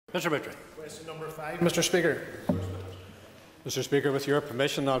Mr. Mitry. Question number 5, Mr. Speaker. Mr. Speaker, with your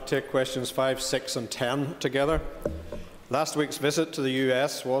permission, I'll take questions 5, 6 and 10 together. Last week's visit to the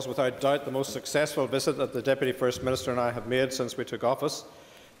US was without doubt the most successful visit that the Deputy First Minister and I have made since we took office.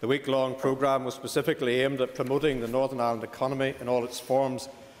 The week-long programme was specifically aimed at promoting the Northern Ireland economy in all its forms,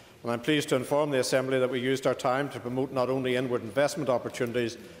 and I am pleased to inform the Assembly that we used our time to promote not only inward investment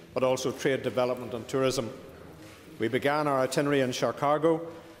opportunities but also trade development and tourism. We began our itinerary in Chicago,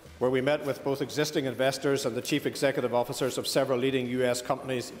 where we met with both existing investors and the chief executive officers of several leading US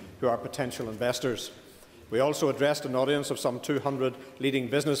companies who are potential investors. We also addressed an audience of some 200 leading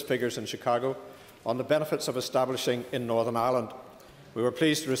business figures in Chicago on the benefits of establishing in Northern Ireland. We were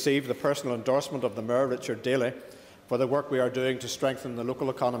pleased to receive the personal endorsement of the Mayor, Richard Daly, for the work we are doing to strengthen the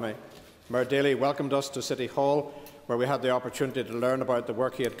local economy. Mayor Daly welcomed us to City Hall, where we had the opportunity to learn about the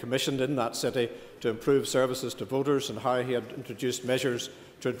work he had commissioned in that city to improve services to voters and how he had introduced measures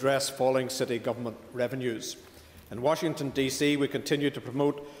to address falling city government revenues. In Washington, DC, we continue to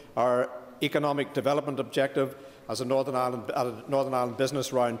promote our economic development objective as a Northern Ireland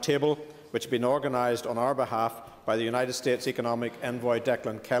Business Roundtable, which has been organised on our behalf by the United States Economic Envoy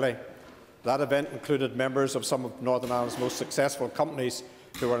Declan Kelly. That event included members of some of Northern Ireland's most successful companies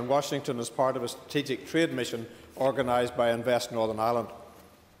who were in Washington as part of a strategic trade mission organised by Invest Northern Ireland.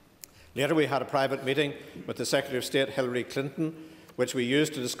 Later, we had a private meeting with the Secretary of State Hillary Clinton, which we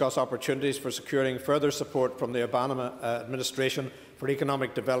used to discuss opportunities for securing further support from the Obama administration for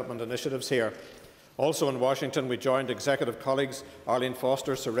economic development initiatives here. Also in Washington, we joined executive colleagues Arlene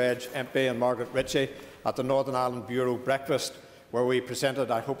Foster, Sir Reg Empey and Margaret Ritchie at the Northern Ireland Bureau breakfast, where we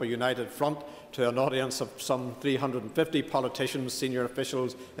presented, I hope, a united front to an audience of some 350 politicians, senior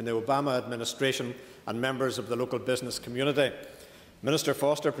officials in the Obama administration and members of the local business community. Minister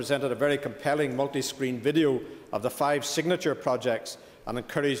Foster presented a very compelling multi-screen video of the 5 signature projects and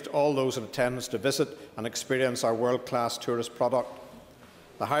encouraged all those in attendance to visit and experience our world-class tourist product.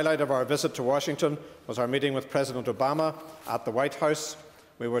 The highlight of our visit to Washington was our meeting with President Obama at the White House.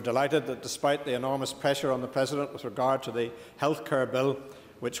 We were delighted that despite the enormous pressure on the President with regard to the healthcare bill,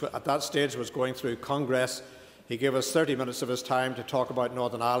 which at that stage was going through Congress, he gave us 30 minutes of his time to talk about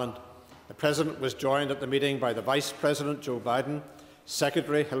Northern Ireland. The President was joined at the meeting by the Vice President, Joe Biden,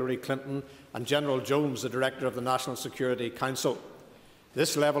 Secretary Hillary Clinton and General Jones, the Director of the National Security Council.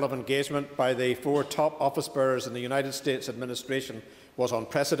 This level of engagement by the 4 top office bearers in the United States administration was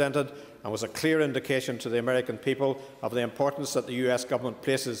unprecedented and was a clear indication to the American people of the importance that the US government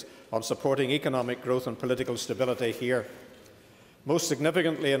places on supporting economic growth and political stability here. Most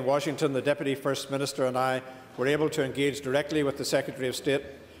significantly in Washington, the Deputy First Minister and I were able to engage directly with the Secretary of State,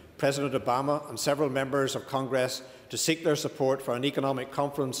 President Obama and several members of Congress to seek their support for an economic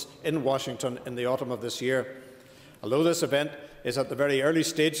conference in Washington in the autumn of this year. Although this event is at the very early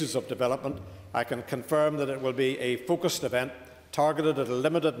stages of development, I can confirm that it will be a focused event targeted at a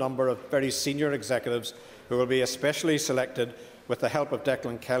limited number of very senior executives who will be especially selected with the help of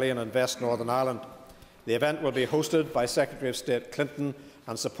Declan Kelly and Invest Northern Ireland. The event will be hosted by Secretary of State Clinton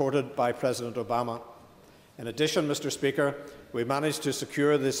and supported by President Obama. In addition, Mr. Speaker, we managed to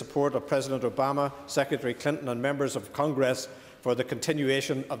secure the support of President Obama, Secretary Clinton and members of Congress for the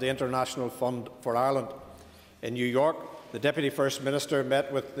continuation of the International Fund for Ireland. In New York, the Deputy First Minister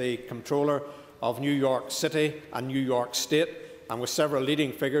met with the Comptroller of New York City and New York State and with several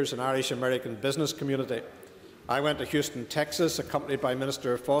leading figures in the Irish-American business community. I went to Houston, Texas, accompanied by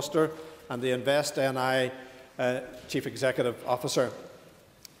Minister Foster and the Invest NI Chief Executive Officer,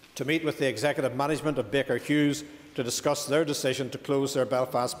 to meet with the executive management of Baker Hughes to discuss their decision to close their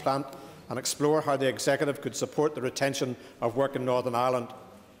Belfast plant and explore how the executive could support the retention of work in Northern Ireland.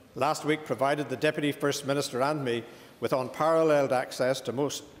 Last week provided the Deputy First Minister and me with unparalleled access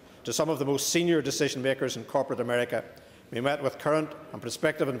to some of the most senior decision makers in corporate America. We met with current and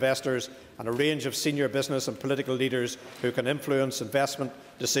prospective investors and a range of senior business and political leaders who can influence investment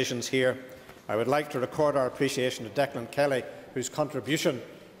decisions here. I would like to record our appreciation to Declan Kelly, whose contribution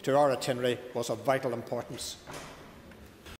to our itinerary was of vital importance.